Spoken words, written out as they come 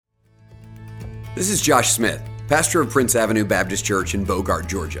This is Josh Smith, pastor of Prince Avenue Baptist Church in Bogart,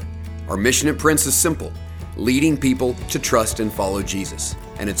 Georgia. Our mission at Prince is simple, leading people to trust and follow Jesus.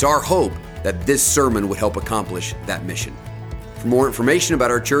 And it's our hope that this sermon would help accomplish that mission. For more information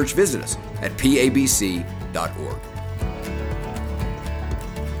about our church, visit us at pabc.org.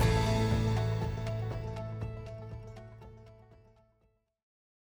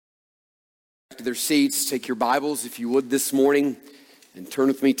 To their seats, take your Bibles, if you would, this morning, and turn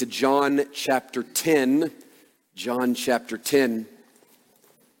with me to John chapter 10. John chapter 10.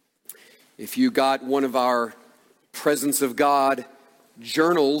 If you got one of our Presence of God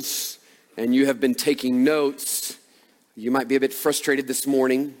journals and you have been taking notes, you might be a bit frustrated this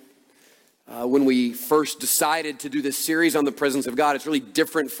morning. When we first decided to do this series on the presence of God, it's really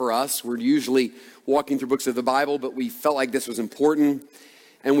different for us. We're usually walking through books of the Bible, but we felt like this was important.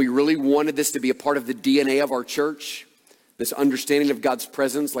 And we really wanted this to be a part of the DNA of our church, this understanding of God's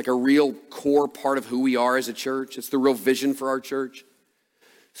presence, like a real core part of who we are as a church. It's the real vision for our church.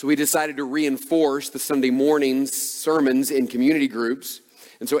 So we decided to reinforce the Sunday mornings sermons in community groups.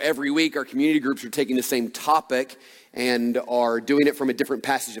 And so every week our community groups are taking the same topic and are doing it from a different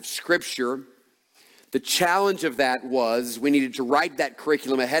passage of Scripture. The challenge of that was we needed to write that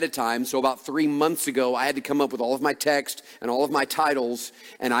curriculum ahead of time. So about 3 months ago, I had to come up with all of my text and all of my titles,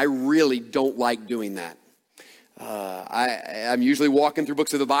 and I really don't like doing that. I'm usually walking through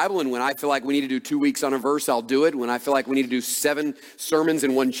books of the Bible, and when I feel like we need to do 2 weeks on a verse, I'll do it. When I feel like we need to do 7 sermons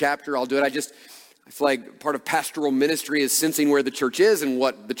in one chapter, I'll do it. I feel like part of pastoral ministry is sensing where the church is and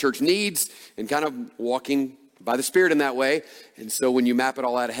what the church needs and kind of walking by the Spirit in that way. And so when you map it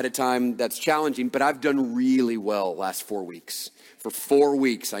all out ahead of time, that's challenging. But I've done really well last 4 weeks. For 4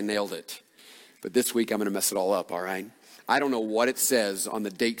 weeks, I nailed it. But this week, I'm going to mess it all up, all right? I don't know what it says on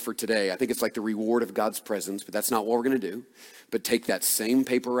the date for today. I think it's like the reward of God's presence, but that's not what we're going to do. But take that same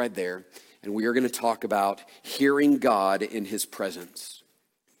paper right there, and we are going to talk about hearing God in His presence.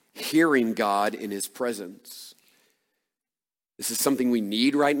 Hearing God in His presence. This is something we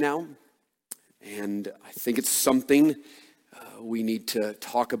need right now. And I think it's something we need to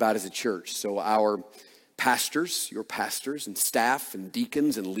talk about as a church. So our pastors, your pastors and staff and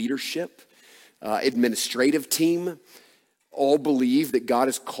deacons and leadership, administrative team, all believe that God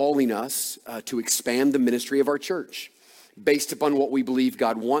is calling us to expand the ministry of our church based upon what we believe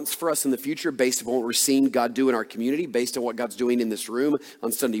God wants for us in the future, based upon what we're seeing God do in our community, based on what God's doing in this room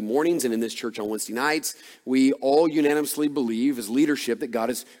on Sunday mornings and in this church on Wednesday nights. We all unanimously believe as leadership that God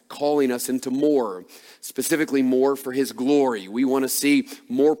is calling us into more, specifically more for His glory. We want to see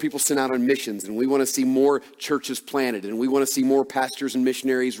more people sent out on missions, and we want to see more churches planted, and we want to see more pastors and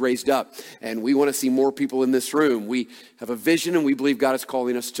missionaries raised up, and we want to see more people in this room. We have a vision, and we believe God is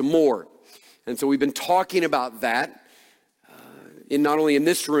calling us to more. And so we've been talking about that not only in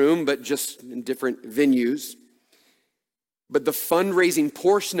this room, but just in different venues. But the fundraising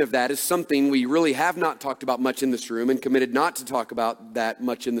portion of that is something we really have not talked about much in this room and committed not to talk about that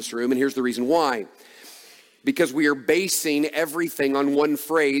much in this room. And here's the reason why. Because we are basing everything on one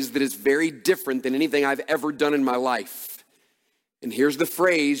phrase that is very different than anything I've ever done in my life. And here's the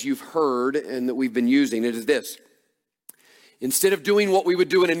phrase you've heard and that we've been using. It is this. Instead of doing what we would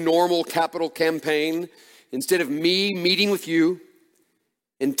do in a normal capital campaign, instead of me meeting with you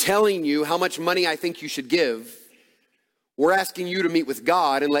and telling you how much money I think you should give, we're asking you to meet with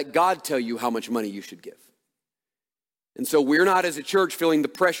God and let God tell you how much money you should give. And so we're not as a church feeling the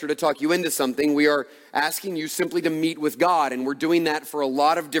pressure to talk you into something. We are asking you simply to meet with God, and we're doing that for a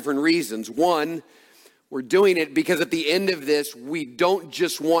lot of different reasons. One, we're doing it because at the end of this, we don't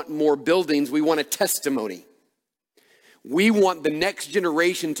just want more buildings, we want a testimony. We want the next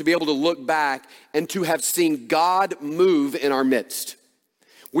generation to be able to look back and to have seen God move in our midst.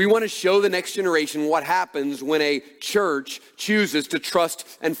 We want to show the next generation what happens when a church chooses to trust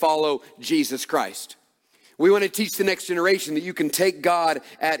and follow Jesus Christ. We want to teach the next generation that you can take God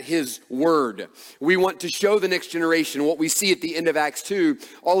at His word. We want to show the next generation what we see at the end of Acts 2,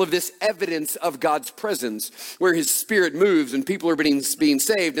 all of this evidence of God's presence, where His Spirit moves and people are being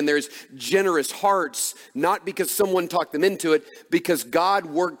saved, and there's generous hearts, not because someone talked them into it, because God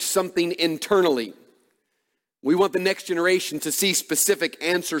worked something internally. We want the next generation to see specific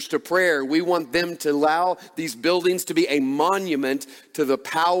answers to prayer. We want them to allow these buildings to be a monument to the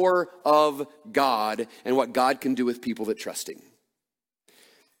power of God and what God can do with people that trust Him.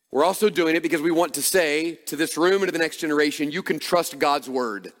 We're also doing it because we want to say to this room and to the next generation, you can trust God's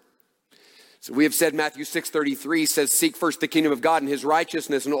word. So we have said Matthew 6:33 says, seek first the kingdom of God and His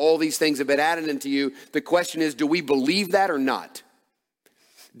righteousness, and all these things have been added unto you. The question is, do we believe that or not?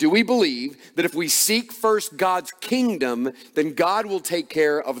 Do we believe that if we seek first God's kingdom, then God will take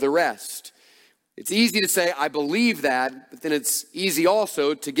care of the rest? It's easy to say, I believe that, but then it's easy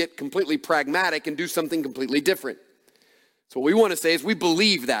also to get completely pragmatic and do something completely different. So what we want to say is we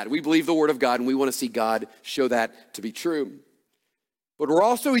believe that. We believe the Word of God, and we want to see God show that to be true. But we're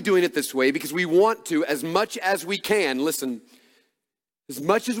also doing it this way because we want to, as much as we can, listen, as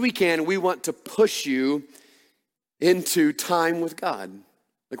much as we can, we want to push you into time with God.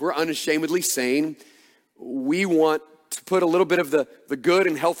 Like we're unashamedly saying, we want to put a little bit of the good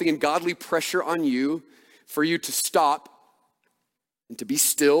and healthy and godly pressure on you for you to stop and to be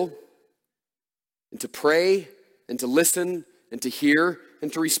still and to pray and to listen and to hear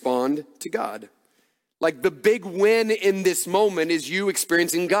and to respond to God. Like the big win in this moment is you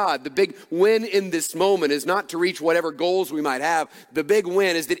experiencing God. The big win in this moment is not to reach whatever goals we might have. The big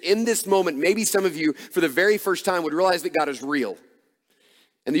win is that in this moment, maybe some of you for the very first time would realize that God is real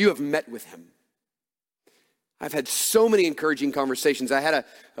and that you have met with him. I've had so many encouraging conversations. I had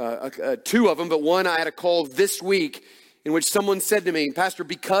two of them, but one I had a call this week in which someone said to me, Pastor,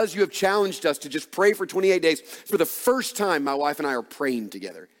 because you have challenged us to just pray for 28 days, for the first time, my wife and I are praying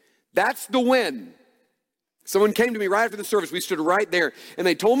together. That's the win. Someone came to me right after the service. We stood right there, and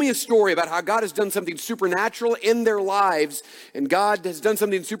they told me a story about how God has done something supernatural in their lives, and God has done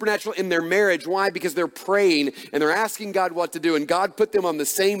something supernatural in their marriage. Why? Because they're praying, and they're asking God what to do, and God put them on the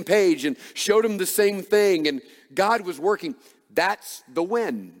same page and showed them the same thing, and God was working. That's the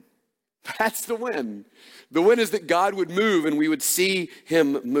win. That's the win. The win is that God would move, and we would see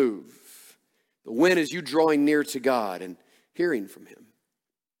him move. The win is you drawing near to God and hearing from him.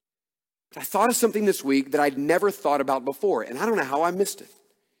 But I thought of something this week that I'd never thought about before, and I don't know how I missed it.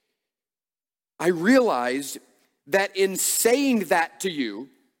 I realized that in saying that to you,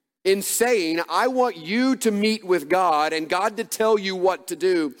 in saying, I want you to meet with God and God to tell you what to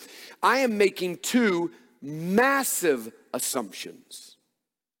do, I am making two massive assumptions.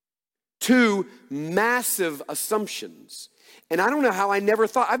 Two massive assumptions. And I don't know how I never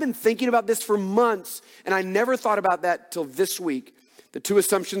thought. I've been thinking about this for months, and I never thought about that till this week. The two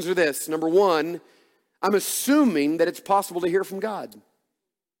assumptions are this. Number one, I'm assuming that it's possible to hear from God.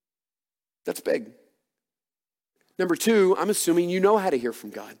 That's big. Number two, I'm assuming you know how to hear from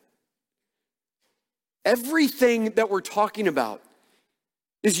God. Everything that we're talking about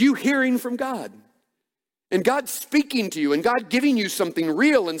is you hearing from God. And God speaking to you, and God giving you something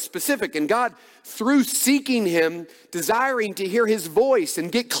real and specific, and God, through seeking him, desiring to hear his voice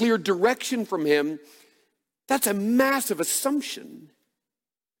and get clear direction from him. That's a massive assumption.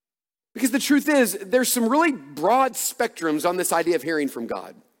 Because the truth is, there's some really broad spectrums on this idea of hearing from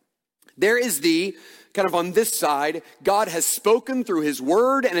God. There is the, kind of on this side, God has spoken through his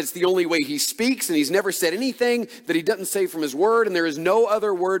word, and it's the only way he speaks, and he's never said anything that he doesn't say from his word, and there is no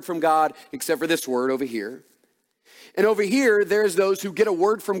other word from God except for this word over here. And over here, there's those who get a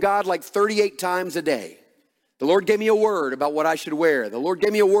word from God like 38 times a day. The Lord gave me a word about what I should wear. The Lord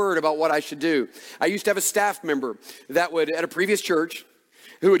gave me a word about what I should do. I used to have a staff member that would, at a previous church,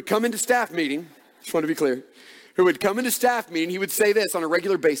 who would come into staff meeting, just want to be clear, who would come into staff meeting, he would say this on a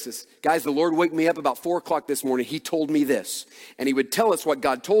regular basis. Guys, the Lord woke me up about 4 o'clock this morning. He told me this. And he would tell us what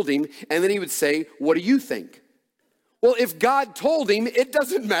God told him, and then he would say, what do you think? Well, if God told him, it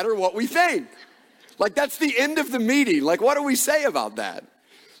doesn't matter what we think. Like, that's the end of the meeting. Like, what do we say about that?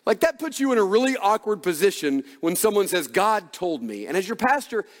 Like, that puts you in a really awkward position when someone says, God told me. And as your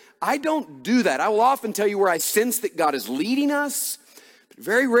pastor, I don't do that. I will often tell you where I sense that God is leading us.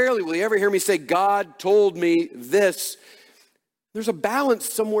 Very rarely will you ever hear me say, God told me this. There's a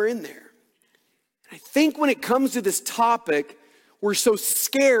balance somewhere in there. I think when it comes to this topic, we're so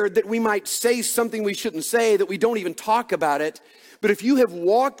scared that we might say something we shouldn't say, that we don't even talk about it. But if you have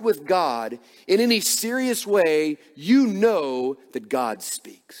walked with God in any serious way, you know that God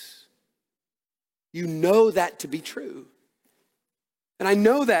speaks. You know that to be true. And I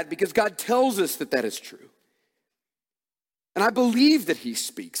know that because God tells us that that is true. And I believe that he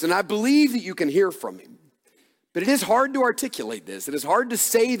speaks, and I believe that you can hear from him. But it is hard to articulate this. It is hard to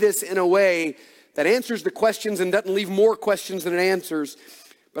say this in a way that answers the questions and doesn't leave more questions than it answers.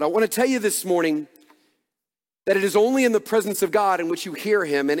 But I want to tell you this morning that it is only in the presence of God in which you hear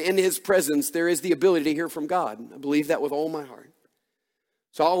him, and in his presence there is the ability to hear from God. I believe that with all my heart.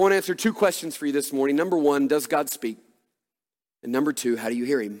 So I want to answer 2 questions for you this morning. Number 1, does God speak? And number 2, how do you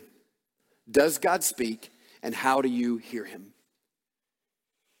hear him? Does God speak? And how do you hear him?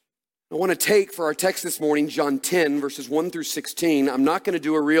 I want to take for our text this morning, John 10, verses 1 through 16. I'm not going to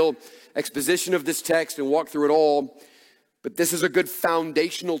do a real exposition of this text and walk through it all, but this is a good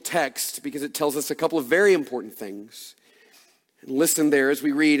foundational text because it tells us a couple of very important things. And listen there as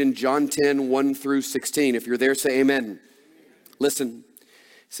we read in John 10, 1 through 16. If you're there, say amen. Listen.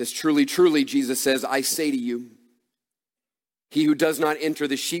 It says, truly, truly, Jesus says, I say to you, he who does not enter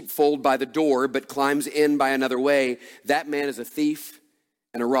the sheepfold by the door, but climbs in by another way, that man is a thief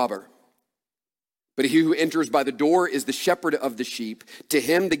and a robber. But he who enters by the door is the shepherd of the sheep. To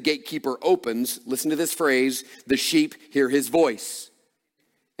him the gatekeeper opens. Listen to this phrase, the sheep hear his voice.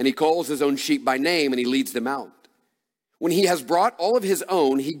 And he calls his own sheep by name and he leads them out. When he has brought all of his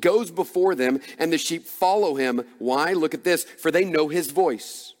own, he goes before them and the sheep follow him. Why? Look at this. For they know his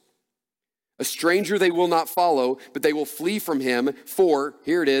voice. A stranger they will not follow, but they will flee from him. For,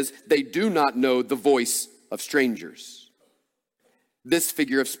 here it is, they do not know the voice of strangers. This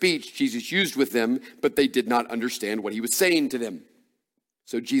figure of speech Jesus used with them, but they did not understand what he was saying to them.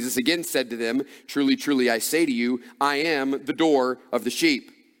 So Jesus again said to them, truly, truly, I say to you, I am the door of the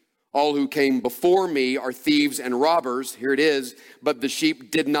sheep. All who came before me are thieves and robbers. Here it is, but the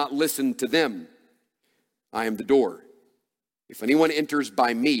sheep did not listen to them. I am the door. If anyone enters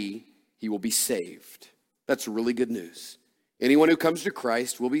by me, he will be saved. That's really good news. Anyone who comes to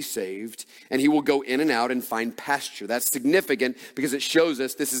Christ will be saved, and he will go in and out and find pasture. That's significant because it shows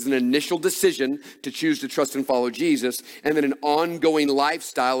us this is an initial decision to choose to trust and follow Jesus, and then an ongoing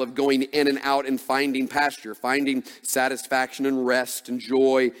lifestyle of going in and out and finding pasture, finding satisfaction and rest and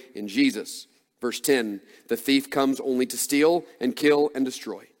joy in Jesus. Verse 10, the thief comes only to steal and kill and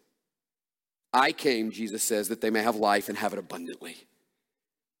destroy. I came, Jesus says, that they may have life and have it abundantly.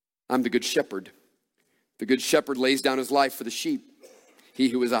 I'm the good shepherd. The good shepherd lays down his life for the sheep. He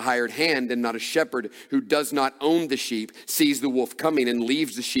who is a hired hand and not a shepherd, who does not own the sheep, sees the wolf coming and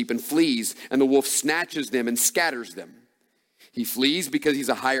leaves the sheep and flees, and the wolf snatches them and scatters them. He flees because he's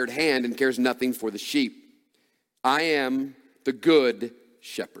a hired hand and cares nothing for the sheep. I am the good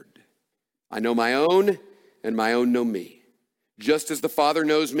shepherd. I know my own, and my own know me. Just as the Father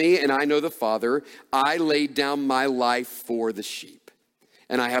knows me, and I know the Father, I laid down my life for the sheep.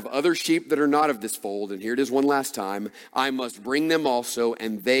 And I have other sheep that are not of this fold, and here it is one last time. I must bring them also,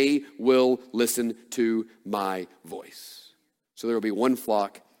 and they will listen to my voice. So there will be one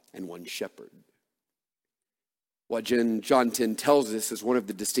flock and one shepherd. What John 10 tells us is one of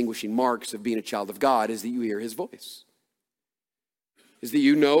the distinguishing marks of being a child of God is that you hear his voice. Is that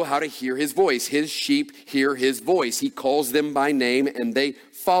you know how to hear his voice. His sheep hear his voice. He calls them by name, and they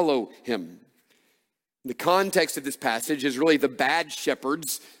follow him. The context of this passage is really the bad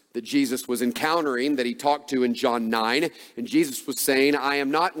shepherds that Jesus was encountering, that he talked to in John 9. And Jesus was saying, I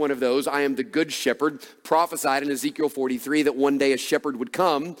am not one of those. I am the good shepherd. Prophesied in Ezekiel 43 that one day a shepherd would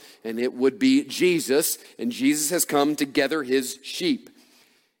come, and it would be Jesus. And Jesus has come to gather his sheep.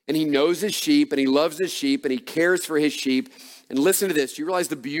 And he knows his sheep, and he loves his sheep, and he cares for his sheep. And listen to this. You realize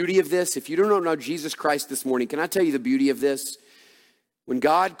the beauty of this? If you don't know Jesus Christ this morning, can I tell you the beauty of this? When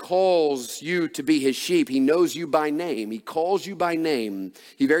God calls you to be his sheep, he knows you by name. He calls you by name.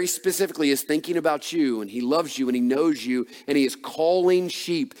 He very specifically is thinking about you, and he loves you, and he knows you, and he is calling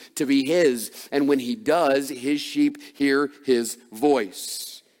sheep to be his. And when he does, his sheep hear his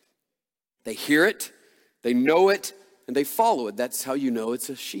voice. They hear it, they know it, and they follow it. That's how you know it's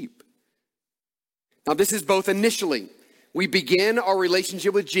a sheep. Now, this is both initially. We begin our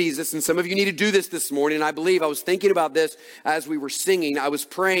relationship with Jesus, and some of you need to do this morning. I believe I was thinking about this as we were singing. I was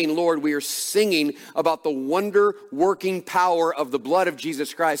praying, Lord, we are singing about the wonder-working power of the blood of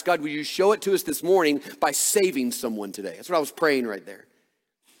Jesus Christ. God, will you show it to us this morning by saving someone today? That's what I was praying right there.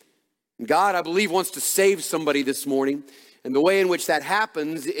 And God, I believe, wants to save somebody this morning. And the way in which that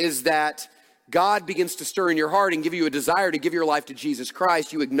happens is that God begins to stir in your heart and give you a desire to give your life to Jesus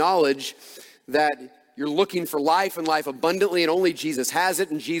Christ. You acknowledge that you're looking for life and life abundantly, and only Jesus has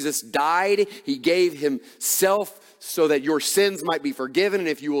it. And Jesus died. He gave himself so that your sins might be forgiven. And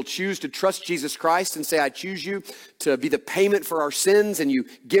if you will choose to trust Jesus Christ and say, I choose you to be the payment for our sins, and you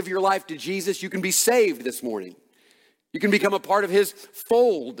give your life to Jesus, you can be saved this morning. You can become a part of his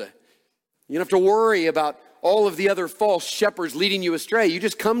fold. You don't have to worry about all of the other false shepherds leading you astray. You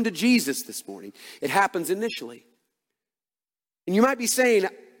just come to Jesus this morning. It happens initially. And you might be saying,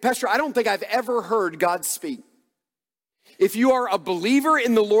 Pastor, I don't think I've ever heard God speak. If you are a believer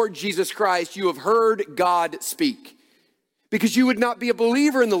in the Lord Jesus Christ, you have heard God speak. Because you would not be a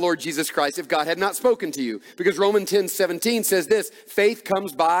believer in the Lord Jesus Christ if God had not spoken to you. Because Romans 10:17 says this, faith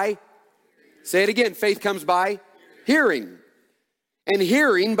comes by, say it again, faith comes by hearing. And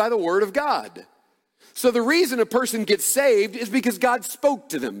hearing by the word of God. So the reason a person gets saved is because God spoke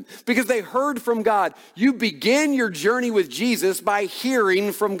to them, because they heard from God. You begin your journey with Jesus by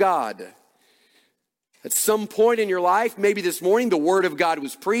hearing from God. At some point in your life, maybe this morning, the word of God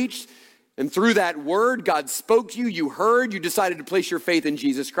was preached, and through that word, God spoke to you, you heard, you decided to place your faith in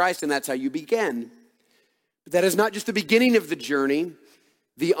Jesus Christ, and that's how you began. But that is not just the beginning of the journey.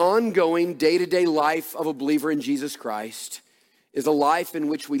 The ongoing day-to-day life of a believer in Jesus Christ is a life in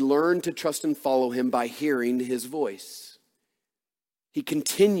which we learn to trust and follow him by hearing his voice. He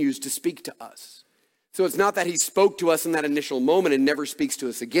continues to speak to us. So it's not that he spoke to us in that initial moment and never speaks to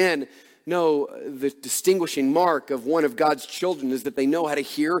us again. No, the distinguishing mark of one of God's children is that they know how to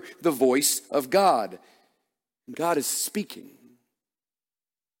hear the voice of God. And God is speaking.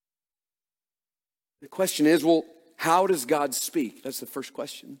 The question is, well, how does God speak? That's the first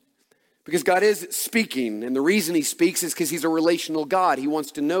question. Because God is speaking, and the reason he speaks is because he's a relational God. He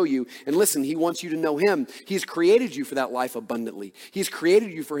wants to know you. And listen, he wants you to know him. He's created you for that life abundantly. He's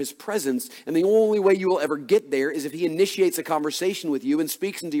created you for his presence, and the only way you will ever get there is if he initiates a conversation with you and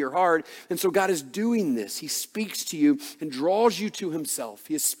speaks into your heart. And so God is doing this. He speaks to you and draws you to himself.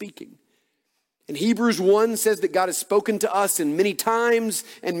 He is speaking. And Hebrews 1 says that God has spoken to us in many times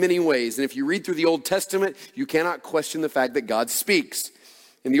and many ways. And if you read through the Old Testament, you cannot question the fact that God speaks.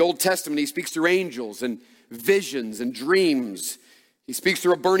 In the Old Testament, he speaks through angels and visions and dreams. He speaks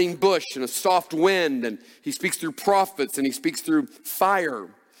through a burning bush and a soft wind, and he speaks through prophets, and he speaks through fire.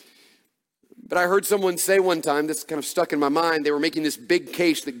 But I heard someone say one time, this kind of stuck in my mind, they were making this big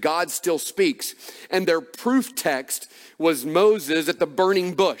case that God still speaks, and their proof text was Moses at the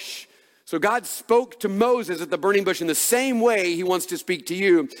burning bush. So God spoke to Moses at the burning bush in the same way he wants to speak to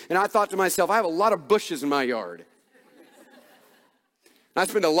you. And I thought to myself, I have a lot of bushes in my yard. I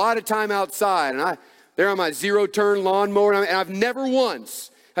spend a lot of time outside, and they're on my zero-turn lawnmower, and I've never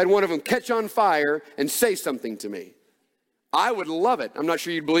once had one of them catch on fire and say something to me. I would love it. I'm not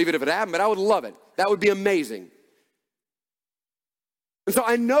sure you'd believe it if it happened, but I would love it. That would be amazing. And so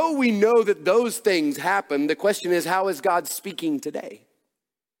I know we know that those things happen. The question is, how is God speaking today?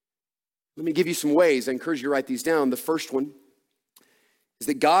 Let me give you some ways. I encourage you to write these down. The first one is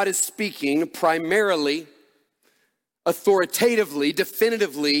that God is speaking primarily, authoritatively,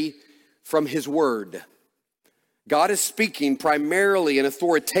 definitively from his word. God is speaking primarily and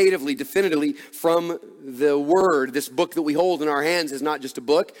authoritatively, definitively from the word. This book that we hold in our hands is not just a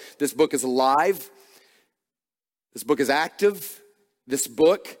book. This book is alive. This book is active. This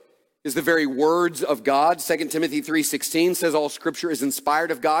book is the very words of God. 2 Timothy 3:16 says all scripture is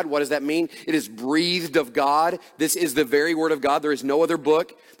inspired of God. What does that mean? It is breathed of God. This is the very word of God. There is no other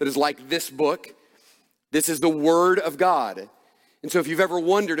book that is like this book. This is the word of God. And so if you've ever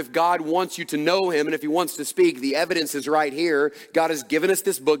wondered if God wants you to know him and if he wants to speak, the evidence is right here. God has given us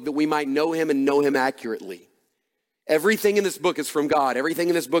this book that we might know him and know him accurately. Everything in this book is from God. Everything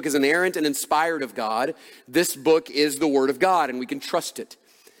in this book is inerrant and inspired of God. This book is the word of God, and we can trust it.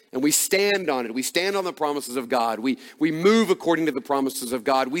 And we stand on it. We stand on the promises of God. We move according to the promises of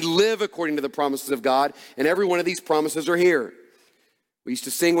God. We live according to the promises of God. And every one of these promises are here. We used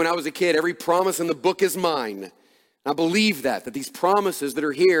to sing when I was a kid, every promise in the book is mine. I believe that these promises that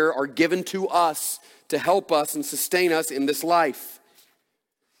are here are given to us to help us and sustain us in this life.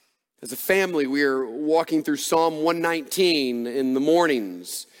 As a family, we are walking through Psalm 119 in the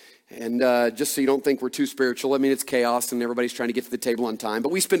mornings. And just so you don't think we're too spiritual, I mean, it's chaos and everybody's trying to get to the table on time.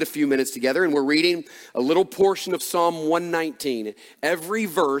 But we spend a few minutes together and we're reading a little portion of Psalm 119. Every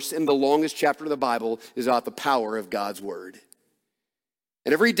verse in the longest chapter of the Bible is about the power of God's word.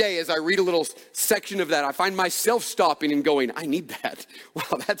 And every day as I read a little section of that, I find myself stopping and going, I need that.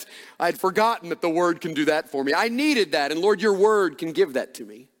 Wow, I had forgotten that the word can do that for me. I needed that. And Lord, your word can give that to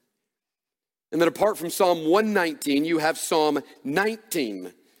me. And then apart from Psalm 119, you have Psalm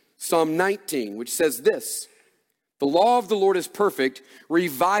 19. Psalm 19, which says this, the law of the Lord is perfect,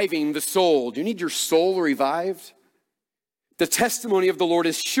 reviving the soul. Do you need your soul revived? The testimony of the Lord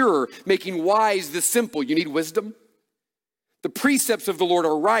is sure, making wise the simple. You need wisdom? The precepts of the Lord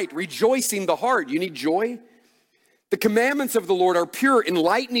are right, rejoicing the heart. You need joy? The commandments of the Lord are pure,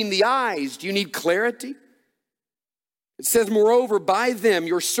 enlightening the eyes. Do you need clarity? It says, moreover, by them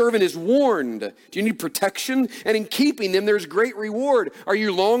your servant is warned. Do you need protection? And in keeping them, there's great reward. Are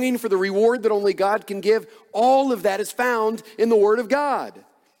you longing for the reward that only God can give? All of that is found in the word of God.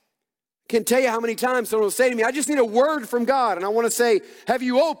 I can't tell you how many times someone will say to me, I just need a word from God. And I want to say, have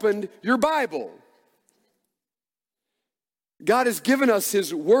you opened your Bible? God has given us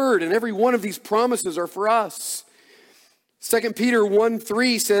his word, and every one of these promises are for us. 2 Peter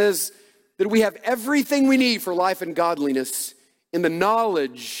 1:3 says that we have everything we need for life and godliness in the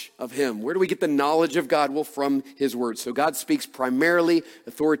knowledge of him. Where do we get the knowledge of God? Well, from his word. So God speaks primarily,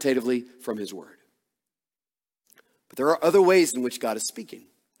 authoritatively from his word. But there are other ways in which God is speaking.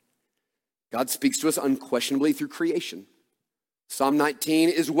 God speaks to us unquestionably through creation. Psalm 19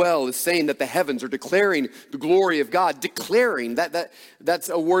 as well is saying that the heavens are declaring the glory of God. Declaring, that's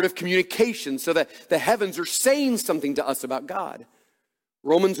a word of communication, so that the heavens are saying something to us about God.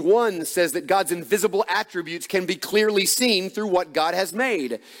 Romans 1 says that God's invisible attributes can be clearly seen through what God has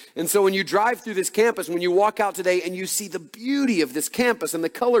made. And so when you drive through this campus, when you walk out today and you see the beauty of this campus and the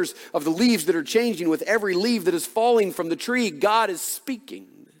colors of the leaves that are changing with every leaf that is falling from the tree, God is speaking.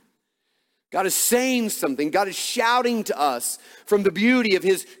 God is saying something. God is shouting to us from the beauty of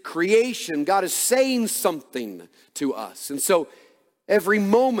his creation. God is saying something to us. And so every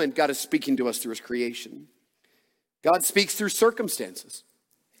moment God is speaking to us through his creation. God speaks through circumstances.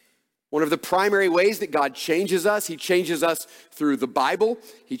 One of the primary ways that God changes us, he changes us through the Bible.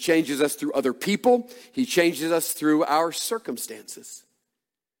 He changes us through other people. He changes us through our circumstances.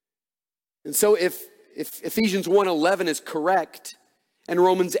 And so if Ephesians 1:11 is correct, and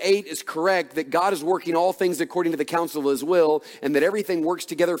Romans 8 is correct, that God is working all things according to the counsel of his will, and that everything works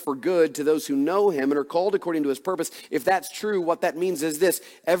together for good to those who know him and are called according to his purpose, if that's true, what that means is this: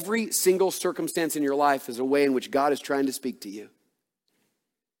 every single circumstance in your life is a way in which God is trying to speak to you.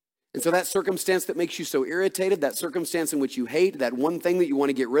 And so that circumstance that makes you so irritated, that circumstance in which you hate, that one thing that you want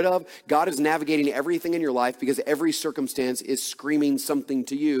to get rid of, God is navigating everything in your life because every circumstance is screaming something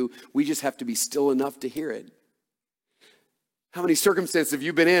to you. We just have to be still enough to hear it. How many circumstances have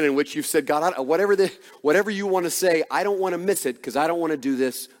you been in which you've said, God, whatever you want to say, I don't want to miss it because I don't want to do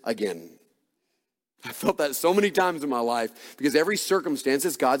this again. I felt that so many times in my life because every circumstance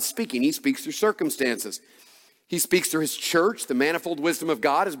is God speaking. He speaks through circumstances. He speaks through his church. The manifold wisdom of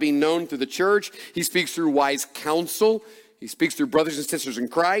God is being known through the church. He speaks through wise counsel. He speaks through brothers and sisters in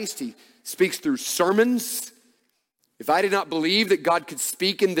Christ. He speaks through sermons. If I did not believe that God could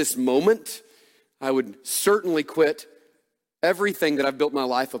speak in this moment, I would certainly quit everything that I've built my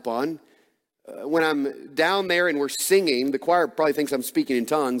life upon. When I'm down there and we're singing, the choir probably thinks I'm speaking in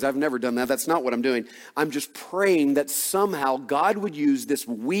tongues. I've never done that. That's not what I'm doing. I'm just praying that somehow God would use this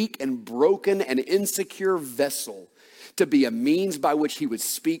weak and broken and insecure vessel to be a means by which he would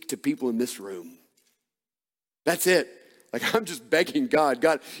speak to people in this room. That's it. Like, I'm just begging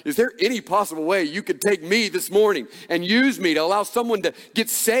God, is there any possible way you could take me this morning and use me to allow someone to get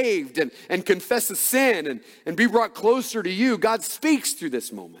saved and confess a sin and be brought closer to you? God speaks through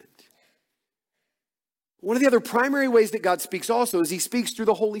this moment. One of the other primary ways that God speaks also is he speaks through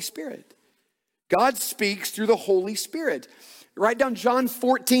the Holy Spirit. God speaks through the Holy Spirit. Write down John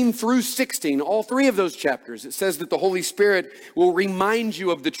 14 through 16, all three of those chapters. It says that the Holy Spirit will remind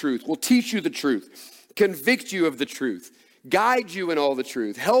you of the truth, will teach you the truth, convict you of the truth, guide you in all the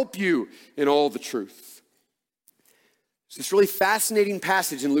truth, help you in all the truth. It's this really fascinating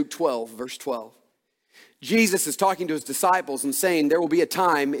passage in Luke 12, verse 12. Jesus is talking to his disciples and saying, there will be a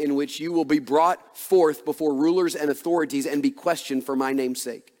time in which you will be brought forth before rulers and authorities and be questioned for my name's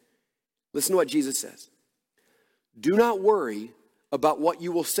sake. Listen to what Jesus says. Do not worry about what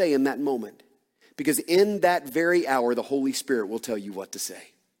you will say in that moment, because in that very hour, the Holy Spirit will tell you what to say.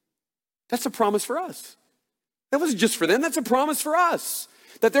 That's a promise for us. That wasn't just for them. That's a promise for us.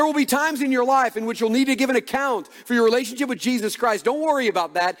 That there will be times in your life in which you'll need to give an account for your relationship with Jesus Christ. Don't worry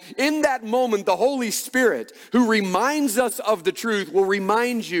about that. In that moment, the Holy Spirit, who reminds us of the truth, will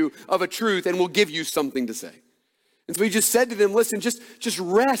remind you of a truth and will give you something to say. And so he just said to them, listen, just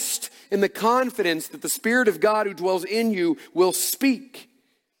rest in the confidence that the Spirit of God who dwells in you will speak.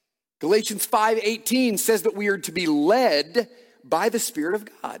 Galatians 5:18 says that we are to be led by the Spirit of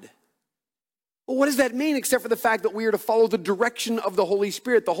God. Well, what does that mean except for the fact that we are to follow the direction of the Holy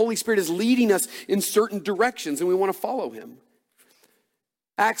Spirit? The Holy Spirit is leading us in certain directions and we want to follow him.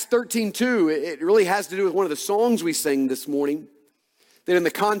 Acts 13:2, it really has to do with one of the songs we sang this morning. That in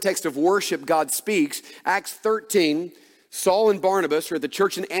the context of worship, God speaks. Acts 13, Saul and Barnabas are at the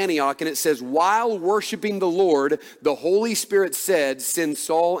church in Antioch, and it says, while worshiping the Lord, the Holy Spirit said, send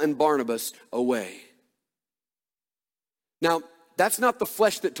Saul and Barnabas away. Now, that's not the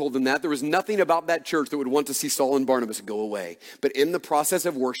flesh that told them that. There was nothing about that church that would want to see Saul and Barnabas go away. But in the process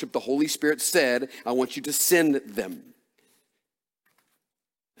of worship, the Holy Spirit said, I want you to send them.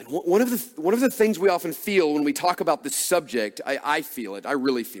 And one of the things we often feel when we talk about this subject, I feel it, I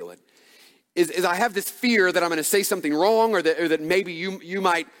really feel it, is I have this fear that I'm going to say something wrong or that maybe you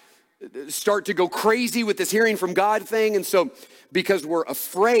might start to go crazy with this hearing from God thing. And so because we're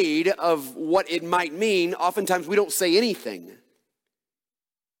afraid of what it might mean, oftentimes we don't say anything.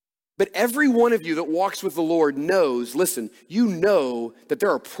 But every one of you that walks with the Lord knows, listen, you know that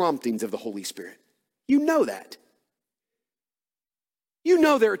there are promptings of the Holy Spirit. You know that. You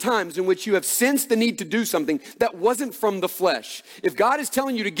know there are times in which you have sensed the need to do something that wasn't from the flesh. If God is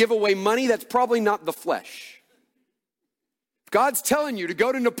telling you to give away money, that's probably not the flesh. If God's telling you to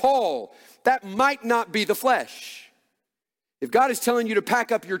go to Nepal, that might not be the flesh. If God is telling you to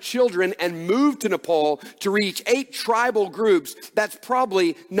pack up your children and move to Nepal to reach 8 tribal groups, that's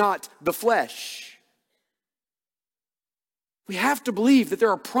probably not the flesh. We have to believe that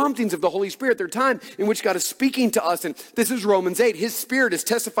there are promptings of the Holy Spirit. There are times in which God is speaking to us, and this is Romans 8. His Spirit is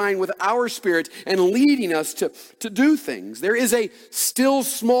testifying with our spirit and leading us to do things. There is a still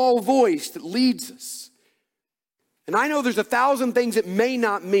small voice that leads us. And I know there's 1,000 things it may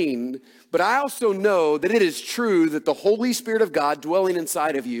not mean, but I also know that it is true that the Holy Spirit of God dwelling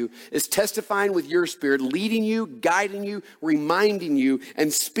inside of you is testifying with your spirit, leading you, guiding you, reminding you,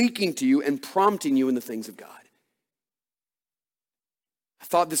 and speaking to you and prompting you in the things of God. I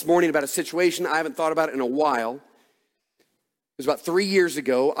thought this morning about a situation I haven't thought about in a while. It was about 3 years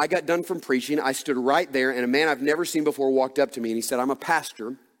ago. I got done from preaching. I stood right there, and a man I've never seen before walked up to me, and he said, "I'm a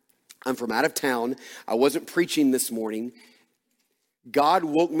pastor. I'm from out of town. I wasn't preaching this morning. God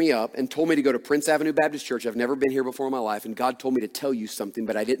woke me up and told me to go to Prince Avenue Baptist Church. I've never been here before in my life, and God told me to tell you something,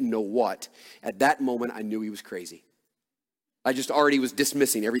 but I didn't know what." At that moment, I knew he was crazy. I just already was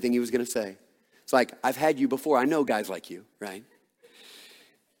dismissing everything he was going to say. It's like, I've had you before. I know guys like you, right?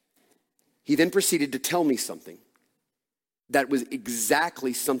 He then proceeded to tell me something that was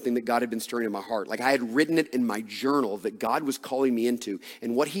exactly something that God had been stirring in my heart. Like I had written it in my journal that God was calling me into.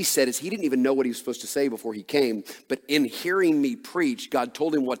 And what he said is he didn't even know what he was supposed to say before he came. But in hearing me preach, God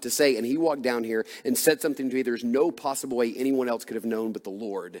told him what to say. And he walked down here and said something to me there's no possible way anyone else could have known but the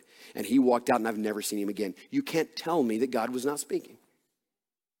Lord. And he walked out and I've never seen him again. You can't tell me that God was not speaking.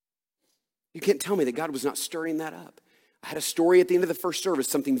 You can't tell me that God was not stirring that up. I had a story at the end of the first service,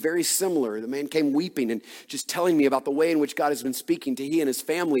 something very similar. The man came weeping and just telling me about the way in which God has been speaking to he and his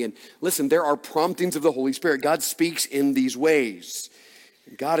family. And listen, there are promptings of the Holy Spirit. God speaks in these ways.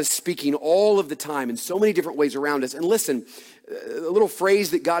 God is speaking all of the time in so many different ways around us. And listen, a little phrase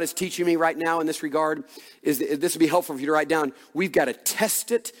that God is teaching me right now in this regard is, this would be helpful for you to write down. We've got to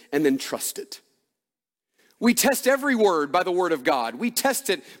test it and then trust it. We test every word by the word of God. We test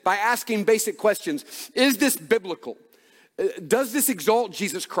it by asking basic questions. Is this biblical? Does this exalt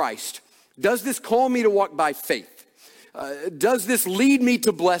Jesus Christ? Does this call me to walk by faith? Does this lead me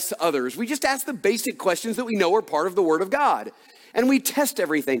to bless others? We just ask the basic questions that we know are part of the Word of God. And we test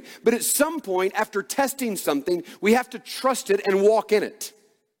everything. But at some point, after testing something, we have to trust it and walk in it.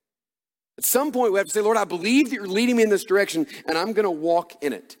 At some point, we have to say, Lord, I believe that you're leading me in this direction, and I'm going to walk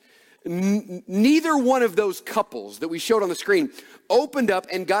in it. Neither one of those couples that we showed on the screen opened up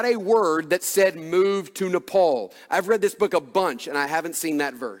and got a word that said move to Nepal. I've read this book a bunch and I haven't seen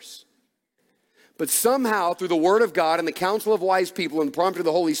that verse. But somehow through the word of God and the counsel of wise people and the prompting of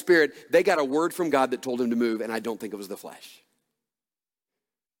the Holy Spirit, they got a word from God that told them to move, and I don't think it was the flesh.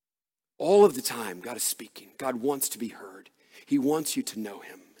 All of the time, God is speaking. God wants to be heard. He wants you to know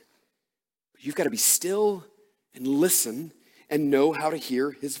him. But you've got to be still and listen and know how to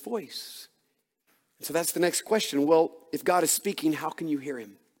hear his voice. And so that's the next question. Well, if God is speaking, how can you hear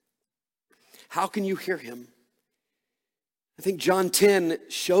him? How can you hear him? I think John 10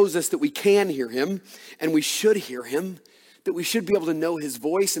 shows us that we can hear him and we should hear him, that we should be able to know his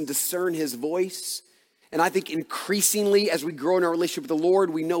voice and discern his voice. And I think increasingly as we grow in our relationship with the Lord,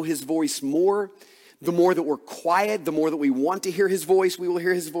 we know his voice more. The more that we're quiet, the more that we want to hear his voice, we will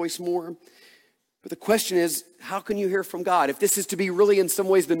hear his voice more. But the question is, how can you hear from God? If this is to be really in some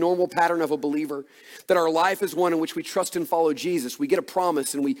ways the normal pattern of a believer, that our life is one in which we trust and follow Jesus, we get a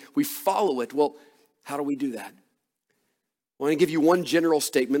promise and we follow it. Well, how do we do that? I want to give you one general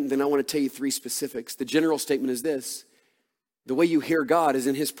statement, and then I want to tell you 3 specifics. The general statement is this: the way you hear God is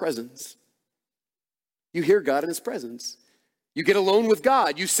in his presence. You hear God in his presence. You get alone with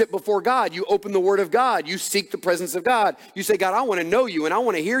God. You sit before God. You open the word of God. You seek the presence of God. You say, God, I want to know you and I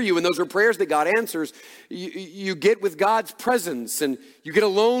want to hear you. And those are prayers that God answers. You get with God's presence and you get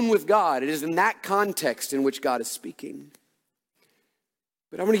alone with God. It is in that context in which God is speaking.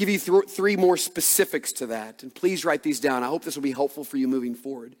 But I'm going to give you 3 more specifics to that. And please write these down. I hope this will be helpful for you moving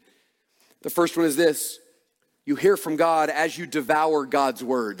forward. The first one is this: you hear from God as you devour God's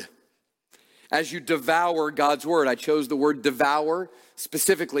word. As you devour God's word. I chose the word devour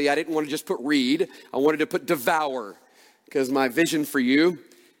specifically. I didn't want to just put read. I wanted to put devour, because my vision for you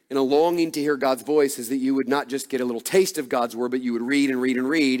in a longing to hear God's voice is that you would not just get a little taste of God's word, but you would read and read and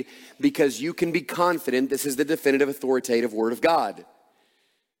read, because you can be confident this is the definitive, authoritative word of God.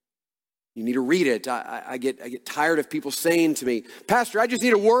 You need to read it. I get tired of people saying to me, Pastor, I just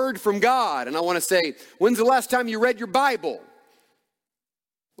need a word from God. And I want to say, when's the last time you read your Bible?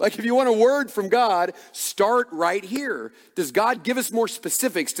 Like if you want a word from God, start right here. Does God give us more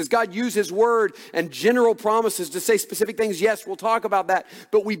specifics? Does God use his word and general promises to say specific things? Yes, we'll talk about that.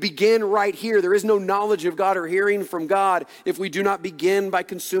 But we begin right here. There is no knowledge of God or hearing from God if we do not begin by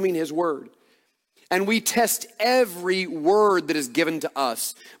consuming his word. And we test every word that is given to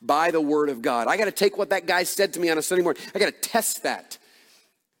us by the word of God. I got to take what that guy said to me on a Sunday morning. I got to test that.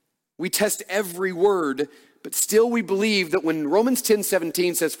 We test every word. But still we believe that when Romans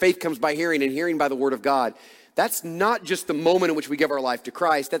 10:17 says faith comes by hearing and hearing by the word of God, that's not just the moment in which we give our life to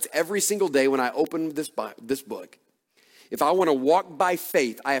Christ. That's every single day when I open this book. If I want to walk by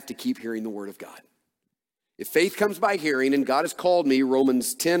faith, I have to keep hearing the word of God. If faith comes by hearing, and God has called me,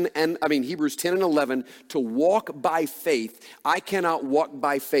 Hebrews 10 and 11, to walk by faith, I cannot walk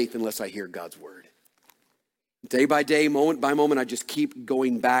by faith unless I hear God's word. Day by day, moment by moment, I just keep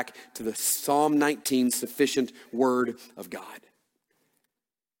going back to the Psalm 19 sufficient word of God.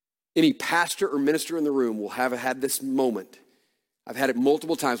 Any pastor or minister in the room will have had this moment. I've had it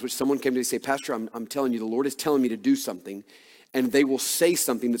multiple times, which someone came to me and say, Pastor, I'm telling you, the Lord is telling me to do something, and they will say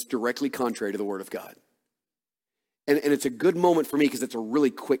something that's directly contrary to the word of God. And it's a good moment for me because it's a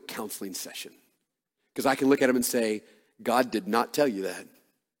really quick counseling session. Because I can look at them and say, God did not tell you that.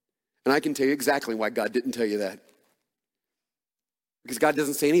 And I can tell you exactly why God didn't tell you that. Because God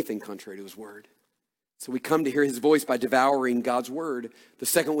doesn't say anything contrary to his word. So we come to hear his voice by devouring God's word. The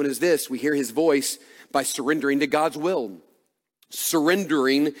second one is this: we hear his voice by surrendering to God's will.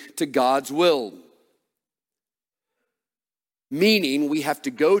 Surrendering to God's will. Meaning we have to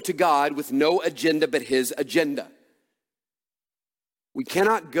go to God with no agenda but his agenda. We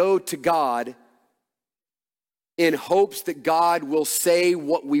cannot go to God in hopes that God will say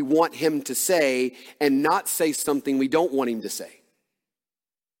what we want him to say and not say something we don't want him to say.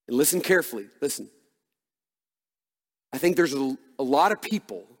 And listen carefully, listen. I think there's a lot of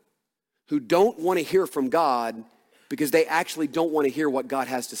people who don't want to hear from God because they actually don't want to hear what God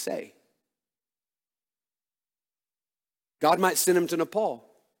has to say. God might send them to Nepal.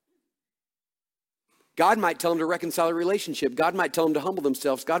 God might tell them to reconcile a relationship. God might tell them to humble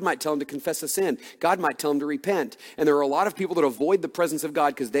themselves. God might tell them to confess a sin. God might tell them to repent. And there are a lot of people that avoid the presence of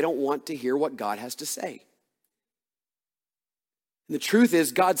God because they don't want to hear what God has to say. And the truth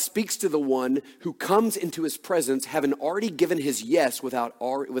is, God speaks to the one who comes into his presence having already given his yes without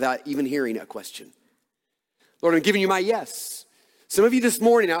even hearing a question. Lord, I'm giving you my yes. Some of you this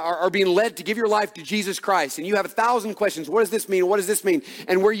morning are being led to give your life to Jesus Christ, and you have 1,000 questions. What does this mean? What does this mean?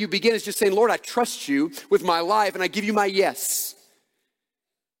 And where you begin is just saying, Lord, I trust you with my life, and I give you my yes.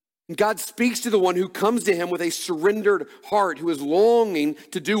 And God speaks to the one who comes to him with a surrendered heart, who is longing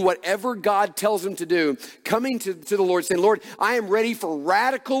to do whatever God tells him to do, coming to the Lord saying, Lord, I am ready for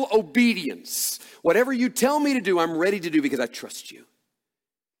radical obedience. Whatever you tell me to do, I'm ready to do because I trust you.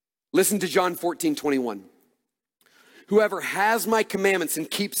 Listen to John 14:21. Whoever has my commandments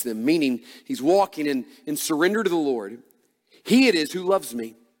and keeps them, meaning he's walking in surrender to the Lord, he it is who loves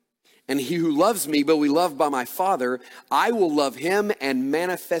me. And he who loves me, but we love by my Father, I will love him and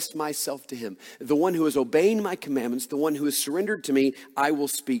manifest myself to him. The one who is obeying my commandments, the one who is surrendered to me, I will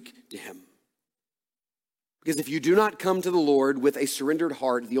speak to him. Because if you do not come to the Lord with a surrendered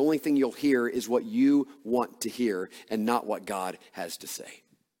heart, the only thing you'll hear is what you want to hear and not what God has to say.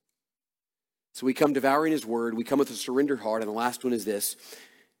 So we come devouring his word, we come with a surrendered heart, and the last one is this: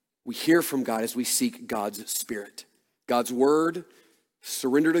 we hear from God as we seek God's spirit. God's word,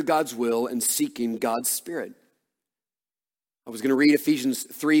 surrender to God's will, and seeking God's spirit. I was going to read Ephesians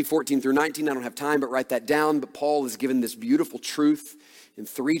 3:14-19. I don't have time, but write that down. But Paul has given this beautiful truth in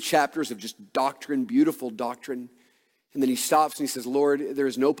 3 chapters of just doctrine, beautiful doctrine. And then he stops and he says, Lord, there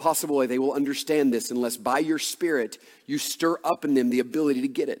is no possible way they will understand this unless by your spirit you stir up in them the ability to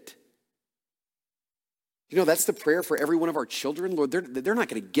get it. You know, that's the prayer for every one of our children. Lord, they're not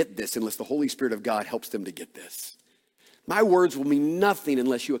going to get this unless the Holy Spirit of God helps them to get this. My words will mean nothing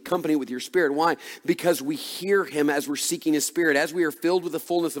unless you accompany it with your spirit. Why? Because we hear him as we're seeking his spirit, as we are filled with the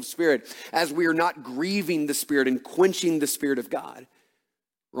fullness of spirit, as we are not grieving the spirit and quenching the spirit of God.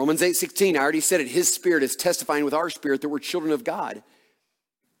 Romans 8:16, I already said it, his spirit is testifying with our spirit that we're children of God.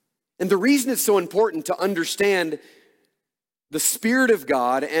 And the reason it's so important to understand the Spirit of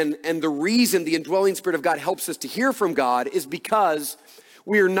God and the reason the indwelling Spirit of God helps us to hear from God is because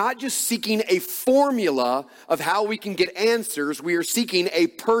we are not just seeking a formula of how we can get answers. We are seeking a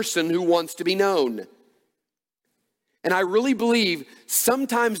person who wants to be known. And I really believe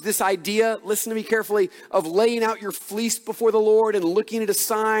sometimes this idea, listen to me carefully, of laying out your fleece before the Lord and looking at a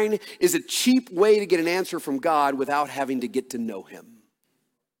sign is a cheap way to get an answer from God without having to get to know him.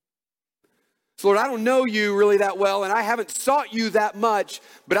 So Lord, I don't know you really that well, and I haven't sought you that much,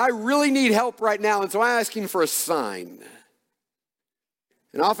 but I really need help right now, and so I'm asking for a sign.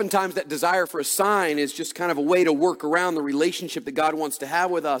 And oftentimes that desire for a sign is just kind of a way to work around the relationship that God wants to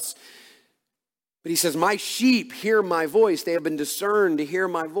have with us. But he says, my sheep hear my voice. They have been discerned to hear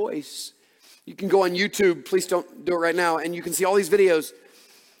my voice. You can go on YouTube, please don't do it right now, and you can see all these videos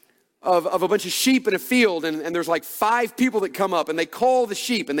of a bunch of sheep in a field, and there's like 5 people that come up, and they call the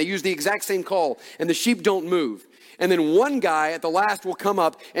sheep, and they use the exact same call, and the sheep don't move. And then one guy at the last will come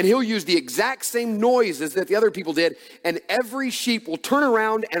up, and he'll use the exact same noises that the other people did, and every sheep will turn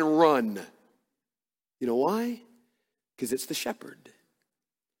around and run. You know why? Because it's the shepherd,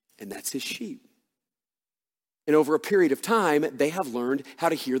 and that's his sheep. And over a period of time, they have learned how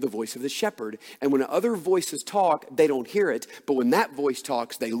to hear the voice of the shepherd. And when other voices talk, they don't hear it. But when that voice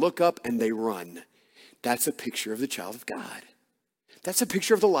talks, they look up and they run. That's a picture of the child of God. That's a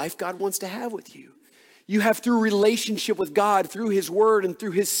picture of the life God wants to have with you. You have, through relationship with God, through his word and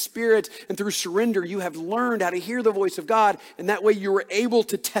through his spirit and through surrender, you have learned how to hear the voice of God. And that way you were able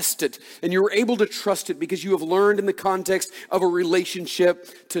to test it and you were able to trust it because you have learned in the context of a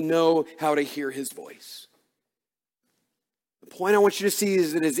relationship to know how to hear his voice. The point I want you to see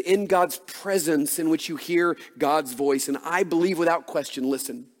is that it is in God's presence in which you hear God's voice. And I believe without question,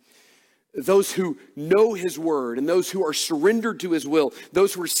 listen, those who know his word and those who are surrendered to his will,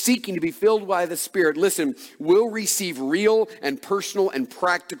 those who are seeking to be filled by the Spirit, listen, will receive real and personal and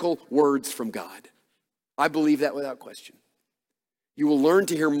practical words from God. I believe that without question. You will learn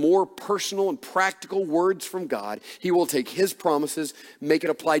to hear more personal and practical words from God. He will take his promises, make it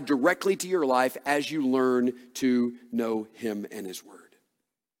apply directly to your life as you learn to know him and his word.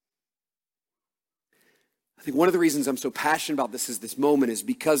 I think one of the reasons I'm so passionate about this moment is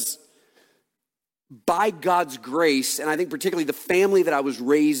because by God's grace, and I think particularly the family that I was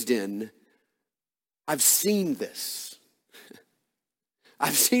raised in, I've seen this.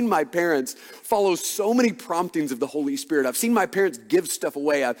 I've seen my parents follow so many promptings of the Holy Spirit. I've seen my parents give stuff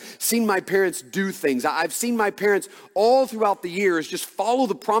away. I've seen my parents do things. I've seen my parents all throughout the years just follow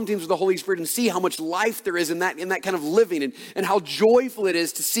the promptings of the Holy Spirit and see how much life there is in that kind of living and how joyful it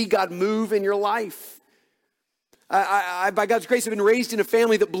is to see God move in your life. I, by God's grace, have been raised in a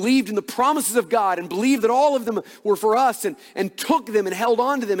family that believed in the promises of God and believed that all of them were for us and took them and held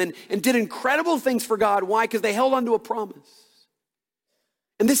on to them and did incredible things for God. Why? Because they held on to a promise.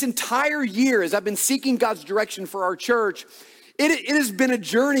 And this entire year, as I've been seeking God's direction for our church, it has been a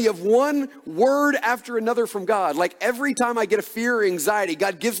journey of one word after another from God. Like every time I get a fear or anxiety,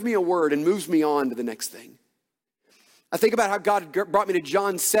 God gives me a word and moves me on to the next thing. I think about how God brought me to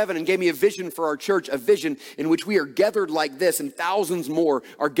John 7 and gave me a vision for our church, a vision in which we are gathered like this and thousands more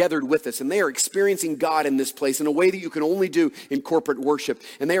are gathered with us. And they are experiencing God in this place in a way that you can only do in corporate worship.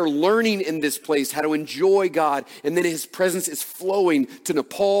 And they are learning in this place how to enjoy God. And then his presence is flowing to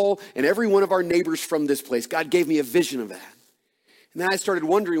Nepal and every one of our neighbors from this place. God gave me a vision of that. And then I started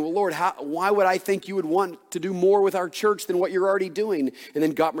wondering, well, Lord, why would I think you would want to do more with our church than what you're already doing? And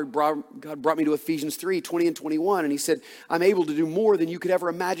then God brought me to Ephesians 3, 20 and 21. And he said, I'm able to do more than you could ever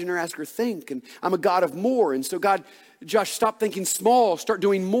imagine or ask or think. And I'm a God of more. And so God, Josh, stop thinking small. Start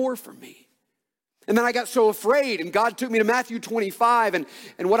doing more for me. And then I got so afraid. And God took me to Matthew 25.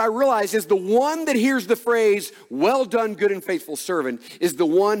 And what I realized is the one that hears the phrase, well done, good and faithful servant, is the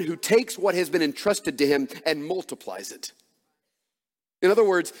one who takes what has been entrusted to him and multiplies it. In other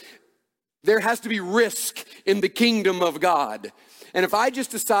words, there has to be risk in the kingdom of God. And if I just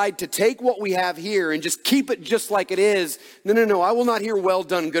decide to take what we have here and just keep it just like it is, no, I will not hear well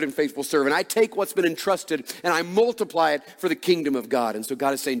done, good and faithful servant. I take what's been entrusted and I multiply it for the kingdom of God. And so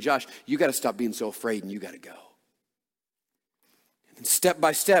God is saying, Josh, you got to stop being so afraid and you got to go. And step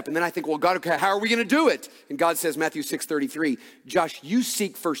by step. And then I think, well, God, okay, how are we going to do it? And God says, Matthew 6:33, Josh, you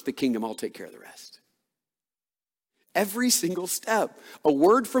seek first the kingdom, I'll take care of the rest. Every single step, a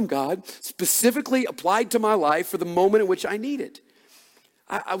word from God specifically applied to my life for the moment in which I need it.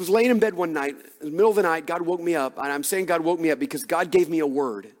 I was laying in bed one night, in the middle of the night, God woke me up. And I'm saying God woke me up because God gave me a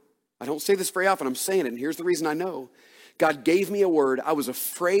word. I don't say this very often, I'm saying it, and here's the reason I know. God gave me a word. I was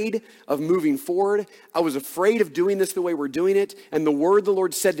afraid of moving forward. I was afraid of doing this the way we're doing it. And the word the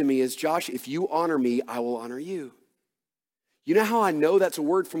Lord said to me is, Josh, if you honor me, I will honor you. You know how I know that's a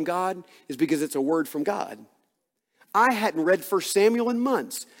word from God? Is because it's a word from God. I hadn't read 1 Samuel in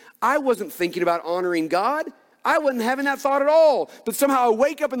months. I wasn't thinking about honoring God. I wasn't having that thought at all. But somehow I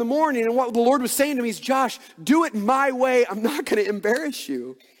wake up in the morning and what the Lord was saying to me is, Josh, do it my way. I'm not going to embarrass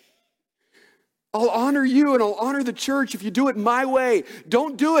you. I'll honor you and I'll honor the church if you do it my way.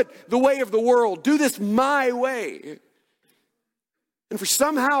 Don't do it the way of the world. Do this my way. And for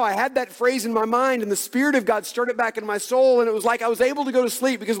somehow I had that phrase in my mind, and the Spirit of God stirred it back in my soul, and it was like I was able to go to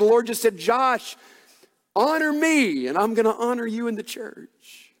sleep because the Lord just said, Josh, honor me, and I'm going to honor you in the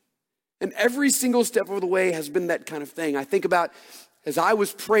church. And every single step of the way has been that kind of thing. I think about as I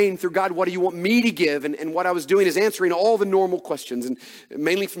was praying through, God, what do you want me to give? And what I was doing is answering all the normal questions, and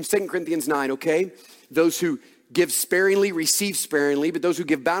mainly from 2 Corinthians 9, okay? Those who give sparingly, receive sparingly, but those who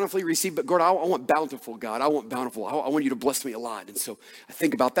give bountifully receive. But God, I want bountiful, God. I want bountiful. I want you to bless me a lot. And so I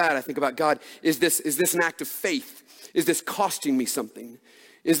think about that. I think about, God, is this an act of faith? Is this costing me something?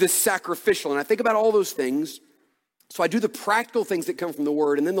 Is this sacrificial? And I think about all those things. So I do the practical things that come from the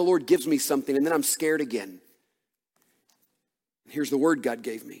word, and then the Lord gives me something, and then I'm scared again. Here's the word God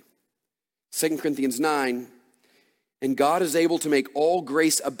gave me. 2 Corinthians 9, and God is able to make all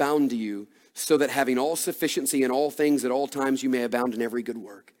grace abound to you, so that having all sufficiency in all things at all times, you may abound in every good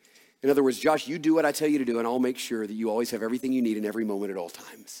work. In other words, Josh, you do what I tell you to do, and I'll make sure that you always have everything you need in every moment at all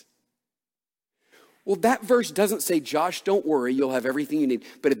times. Well, that verse doesn't say, Josh, don't worry, you'll have everything you need.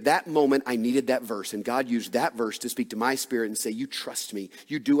 But at that moment, I needed that verse, and God used that verse to speak to my spirit and say, you trust me,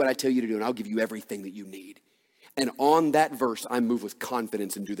 you do what I tell you to do, and I'll give you everything that you need. And on that verse, I move with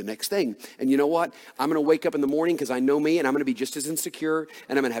confidence and do the next thing. And you know what? I'm going to wake up in the morning because I know me, and I'm going to be just as insecure,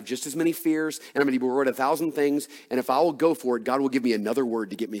 and I'm going to have just as many fears, and I'm going to be worried 1,000 things. And if I will go for it, God will give me another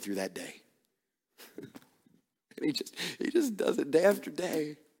word to get me through that day. And he just does it day after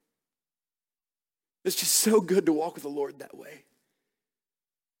day. It's just so good to walk with the Lord that way.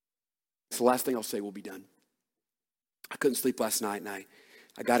 It's the last thing I'll say, we'll be done. I couldn't sleep last night, and I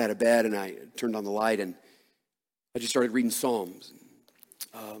got out of bed, and I turned on the light, and I just started reading Psalms.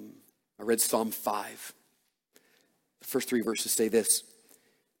 I read Psalm 5. The first 3 verses say this.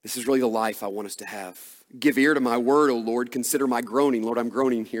 This is really the life I want us to have. Give ear to my word, O Lord. Consider my groaning. Lord, I'm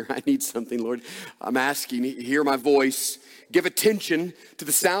groaning here. I need something, Lord. I'm asking. Hear my voice. Give attention to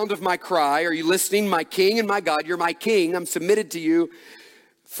the sound of my cry. Are you listening? My King and my God, you're my King. I'm submitted to you.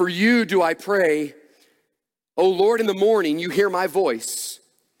 For you do I pray. O Lord, in the morning you hear my voice.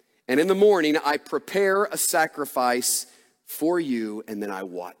 And in the morning, I prepare a sacrifice for you, and then I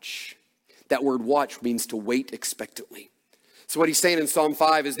watch. That word watch means to wait expectantly. So what he's saying in Psalm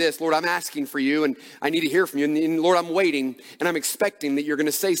 5 is this, Lord, I'm asking for you, and I need to hear from you. And Lord, I'm waiting, and I'm expecting that you're going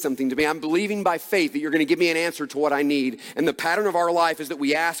to say something to me. I'm believing by faith that you're going to give me an answer to what I need. And the pattern of our life is that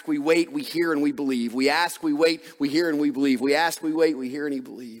we ask, we wait, we hear, and we believe. We ask, we wait, we hear, and we believe. We ask, we wait, we hear, and we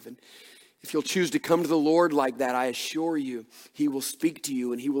believe. And if you'll choose to come to the Lord like that, I assure you, he will speak to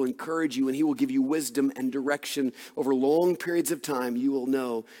you, and he will encourage you, and he will give you wisdom and direction over long periods of time. You will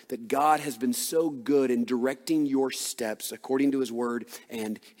know that God has been so good in directing your steps according to his word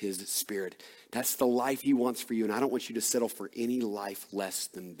and his spirit. That's the life he wants for you, and I don't want you to settle for any life less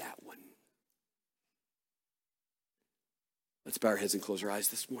than that one. Let's bow our heads and close our eyes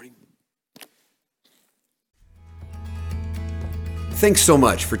this morning. Thanks so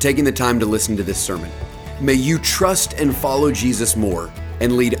much for taking the time to listen to this sermon. May you trust and follow Jesus more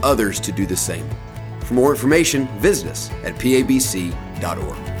and lead others to do the same. For more information, visit us at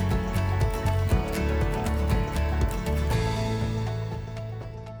pabc.org.